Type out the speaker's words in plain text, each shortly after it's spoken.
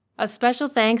A special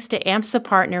thanks to AMSA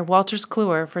partner Wolters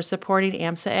Kluwer for supporting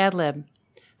AMSA AdLib.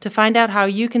 To find out how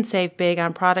you can save big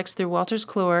on products through Wolters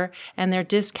Kluwer and their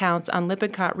discounts on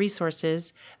Lippincott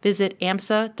resources, visit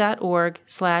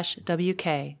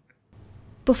amsa.org/WK.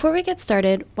 Before we get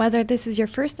started, whether this is your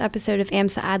first episode of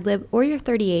AMSA AdLib or your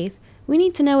 38th, we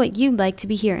need to know what you'd like to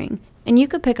be hearing, and you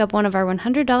could pick up one of our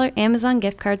 $100 Amazon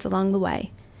gift cards along the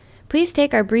way. Please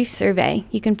take our brief survey.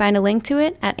 You can find a link to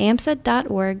it at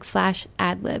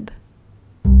amsa.org/adlib.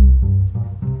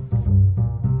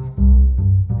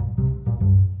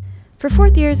 For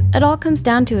fourth years, it all comes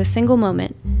down to a single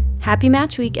moment. Happy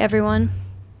Match Week, everyone!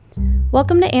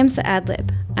 Welcome to AMSA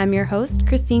AdLib. I'm your host,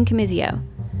 Christine Camizio.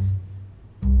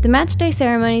 The Match Day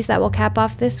ceremonies that will cap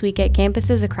off this week at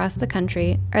campuses across the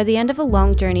country are the end of a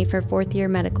long journey for fourth-year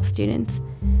medical students.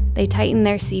 They tightened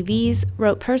their CVs,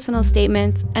 wrote personal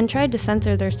statements, and tried to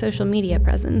censor their social media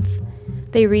presence.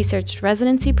 They researched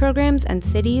residency programs and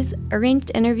cities,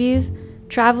 arranged interviews,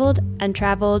 traveled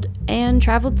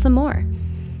some more.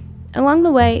 Along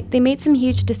the way, they made some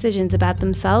huge decisions about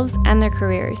themselves and their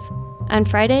careers. On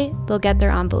Friday, they'll get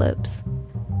their envelopes.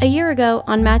 A year ago,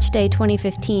 on Match Day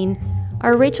 2015,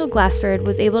 our Rachel Glassford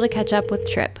was able to catch up with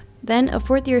Tripp, then a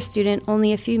fourth-year student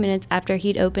only a few minutes after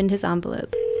he'd opened his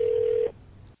envelope.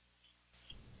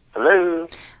 Hello.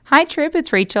 Hi, Tripp.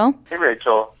 It's Rachel. Hey,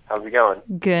 Rachel. How's it going?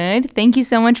 Good. Thank you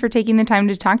so much for taking the time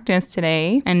to talk to us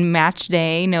today, and Match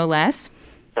Day, no less.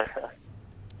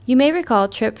 You may recall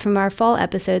Tripp from our fall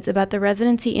episodes about the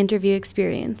residency interview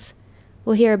experience.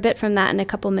 We'll hear a bit from that in a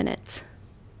couple minutes.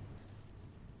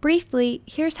 Briefly,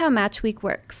 here's how Match Week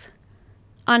works.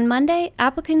 On Monday,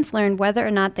 applicants learn whether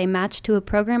or not they match to a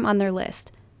program on their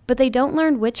list, but they don't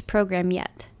learn which program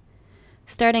yet.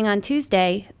 Starting on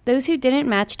Tuesday, those who didn't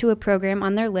match to a program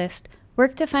on their list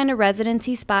work to find a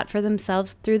residency spot for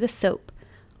themselves through the SOAP,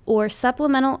 or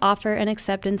Supplemental Offer and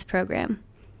Acceptance Program.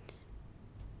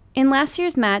 In last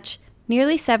year's match,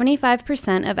 nearly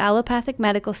 75% of allopathic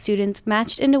medical students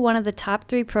matched into one of the top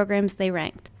 3 programs they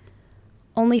ranked.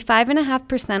 Only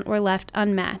 5.5% were left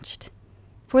unmatched.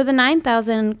 For the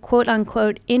 9,000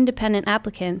 quote-unquote independent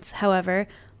applicants, however,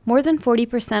 more than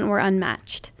 40% were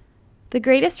unmatched. The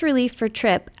greatest relief for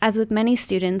Tripp, as with many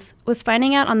students, was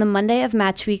finding out on the Monday of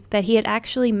Match Week that he had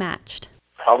actually matched.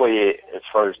 Probably as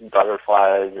far as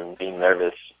butterflies and being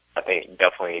nervous, I think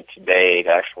definitely today,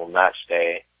 the actual match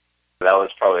day, that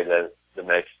was probably the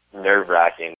most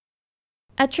nerve-wracking.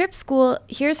 At Tripp School,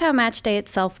 here's how Match Day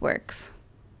itself works.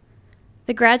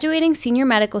 The graduating senior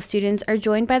medical students are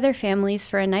joined by their families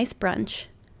for a nice brunch.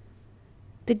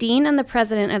 The dean and the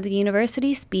president of the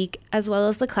university speak, as well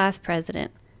as the class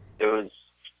president. It was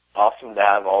awesome to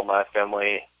have all my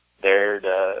family there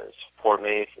to support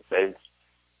me. They've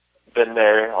been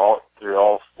there through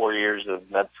all 4 years of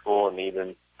med school, and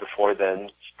even before then,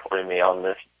 supporting me on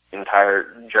this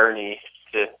entire journey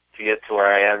to get to where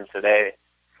I am today.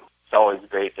 It's always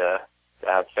great to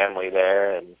have family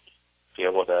there and be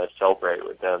able to celebrate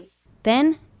with them.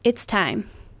 Then it's time.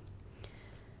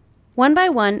 One by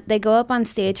one, they go up on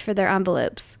stage for their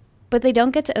envelopes, but they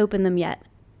don't get to open them yet.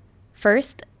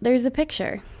 First, there's a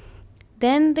picture.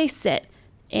 Then they sit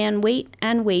and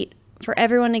wait for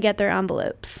everyone to get their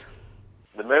envelopes.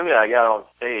 The moment I got on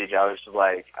stage, I was just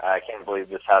like, I can't believe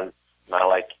this has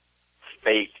my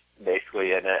fate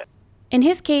basically in it. In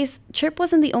his case, Tripp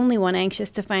wasn't the only one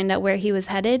anxious to find out where he was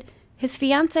headed. His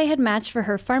fiancée had matched for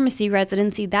her pharmacy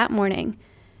residency that morning,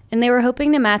 and they were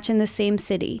hoping to match in the same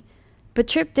city. But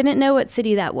Tripp didn't know what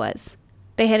city that was.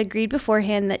 They had agreed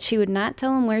beforehand that she would not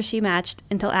tell him where she matched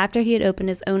until after he had opened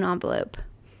his own envelope.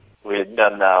 We had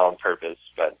done that on purpose,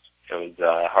 but it was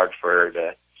hard for her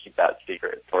to keep that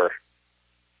secret for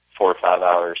 4 or 5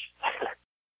 hours.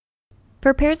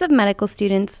 For pairs of medical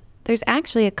students, there's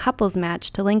actually a couples match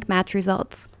to link match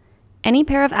results. Any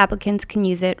pair of applicants can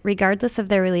use it regardless of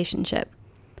their relationship.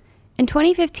 In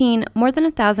 2015, more than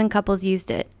 1,000 couples used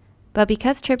it, but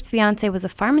because Tripp's fiancé was a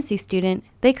pharmacy student,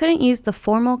 they couldn't use the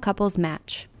formal couples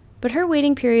match. But her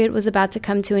waiting period was about to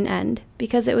come to an end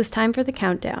because it was time for the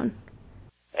countdown.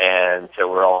 And so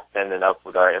we're all standing up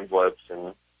with our envelopes,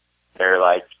 and they're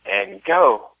like, and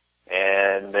go.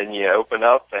 And then you open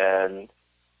up and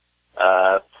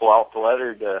pull out the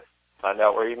letter to find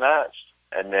out where you matched.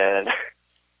 And then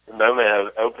the moment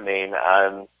of opening,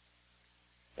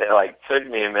 it took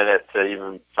me a minute to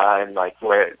even find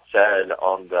where it said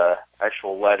on the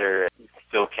actual letter.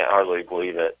 Still can't hardly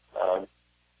believe it,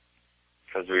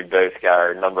 because we both got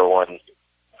our number one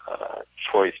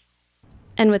choice.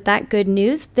 And with that good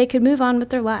news, they could move on with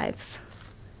their lives.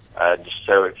 Just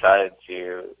so excited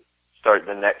to start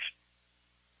the next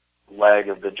leg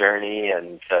of the journey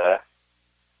and to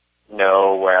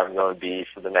know where I'm going to be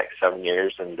for the next 7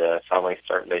 years and to finally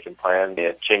start making plans.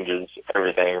 It changes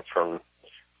everything from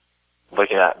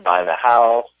looking at buying a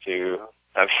house to,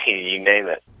 I mean, you name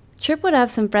it. Tripp would have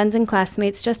some friends and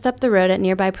classmates just up the road at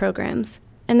nearby programs,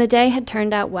 and the day had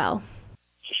turned out well.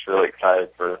 Just really excited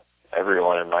for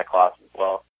everyone in my class as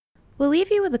well. We'll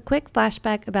leave you with a quick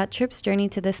flashback about Tripp's journey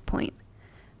to this point.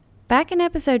 Back in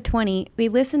episode 20, we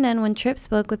listened in when Tripp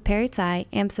spoke with Perry Tsai,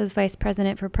 AMSA's Vice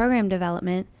President for Program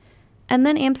Development, and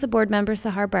then AMSA board member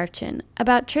Sahar Barchin,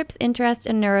 about Tripp's interest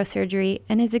in neurosurgery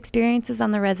and his experiences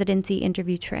on the residency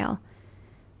interview trail.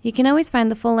 You can always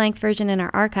find the full-length version in our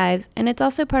archives, and it's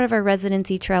also part of our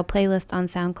residency trail playlist on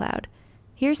SoundCloud.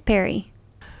 Here's Perry.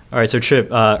 All right, so Tripp,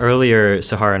 earlier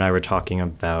Sahar and I were talking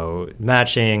about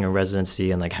matching and residency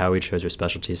and like how we chose your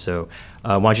specialty. So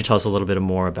why don't you tell us a little bit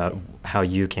more about how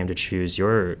you came to choose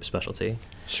your specialty?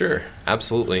 Sure,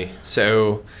 absolutely.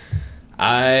 So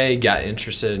I got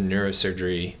interested in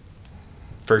neurosurgery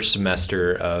first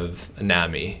semester of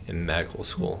anatomy in medical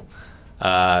school.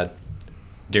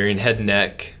 During head and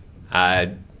neck,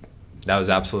 that was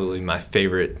absolutely my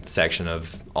favorite section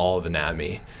of all of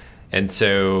anatomy. And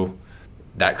so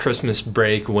that Christmas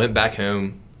break, went back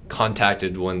home,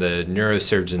 contacted one of the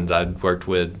neurosurgeons I'd worked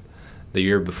with the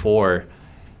year before,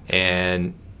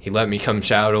 and he let me come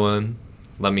shadow him,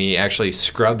 let me actually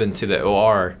scrub into the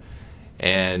OR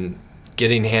and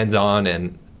getting hands-on.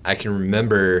 And I can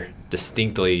remember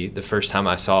distinctly the first time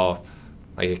I saw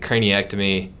like a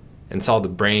craniectomy and saw the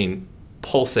brain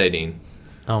pulsating.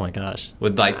 Oh my gosh.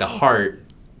 With like the heart.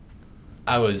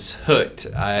 I was hooked.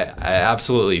 I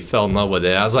absolutely fell in love with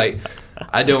it. I was like,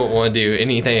 I don't want to do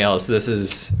anything else. This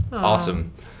is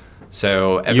awesome.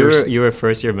 So you were a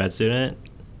first year med student?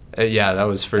 Yeah, that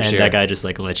was first year. And that guy just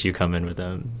like let you come in with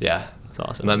him. Yeah. That's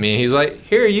awesome. He's like,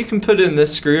 here, you can put in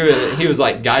this screw. And he was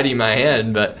like guiding my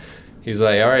hand, but he's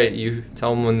like, all right, you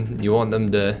tell them when you want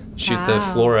them to shoot the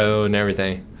fluoro and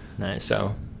everything. Nice.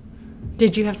 So.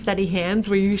 Did you have steady hands?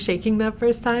 Were you shaking that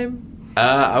first time?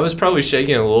 I was probably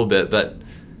shaking a little bit, but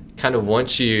kind of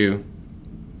once you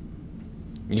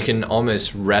can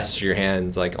almost rest your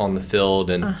hands like on the field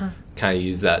and kind of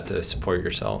use that to support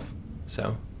yourself.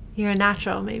 So you're a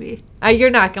natural, maybe. You're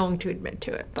not going to admit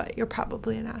to it, but you're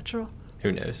probably a natural.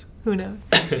 Who knows? Who knows?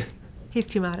 He's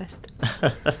too modest.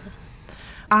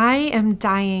 I am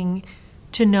dying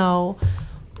to know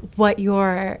what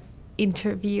your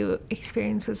interview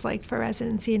experience was like for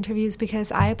residency interviews,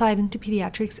 because I applied into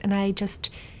pediatrics and I just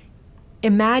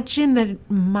imagine that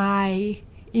my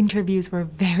interviews were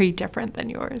very different than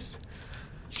yours.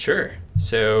 Sure.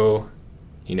 So,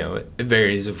 it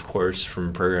varies, of course,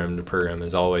 from program to program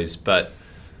as always, but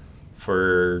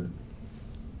for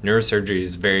neurosurgery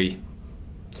is very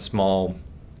small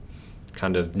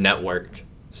kind of network.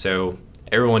 So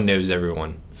everyone knows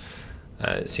everyone,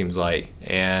 it seems like.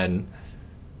 And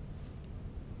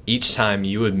each time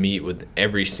you would meet with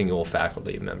every single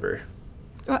faculty member.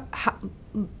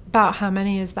 About how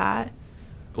many is that?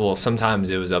 Well, sometimes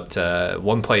it was up to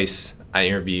one place I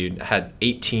interviewed, had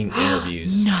 18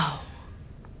 interviews. No.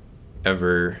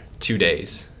 Over 2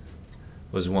 days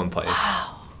was one place.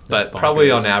 Wow. But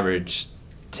probably on average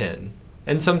 10.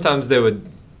 And sometimes they would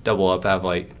double up, have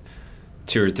like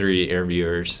 2 or 3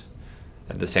 interviewers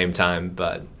at the same time.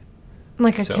 But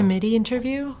like a committee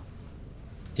interview?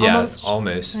 Yeah,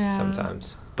 almost yeah.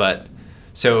 Sometimes. But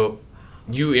so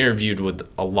you interviewed with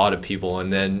a lot of people,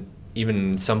 and then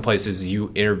even in some places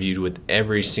you interviewed with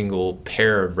every single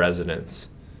pair of residents.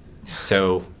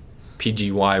 So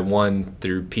PGY 1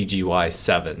 through PGY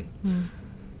 7. Mm.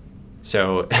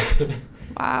 So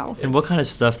wow. And what kind of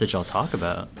stuff did y'all talk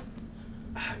about?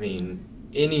 I mean,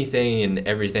 anything and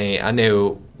everything. I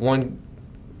know one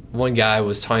guy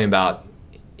was talking about,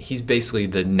 he's basically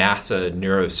the NASA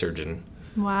neurosurgeon.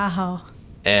 Wow.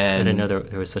 And I didn't know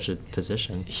there was such a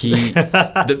position.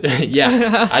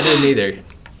 Yeah, I didn't either.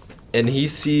 And he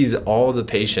sees all the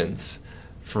patients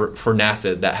for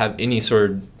NASA that have any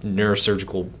sort of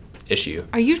neurosurgical issue.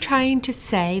 Are you trying to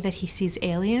say that he sees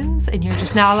aliens and you're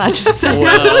just not allowed to say?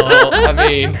 Well, I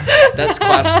mean, that's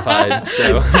classified,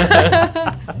 so.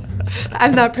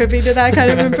 I'm not privy to that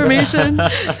kind of information.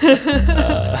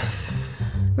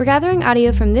 We're gathering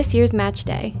audio from this year's match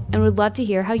day and would love to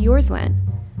hear how yours went.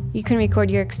 You can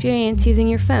record your experience using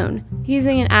your phone,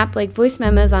 using an app like Voice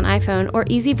Memos on iPhone or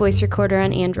Easy Voice Recorder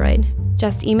on Android.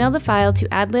 Just email the file to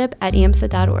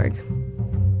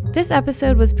adlib@amsa.org. This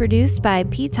episode was produced by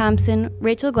Pete Thompson,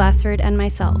 Rachel Glassford, and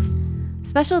myself.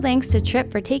 Special thanks to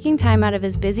Tripp for taking time out of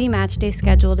his busy match day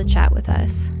schedule to chat with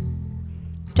us.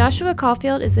 Joshua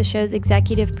Caulfield is the show's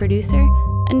executive producer,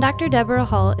 and Dr. Deborah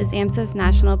Hall is AMSA's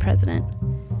national president.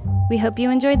 We hope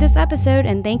you enjoyed this episode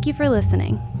and thank you for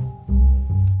listening.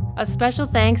 A special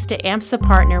thanks to AMSA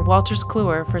partner Wolters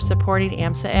Kluwer for supporting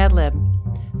AMSA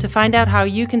AdLib. To find out how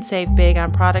you can save big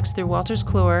on products through Wolters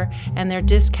Kluwer and their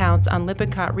discounts on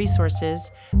Lippincott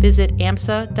resources, visit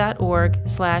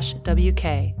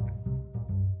amsa.org/WK.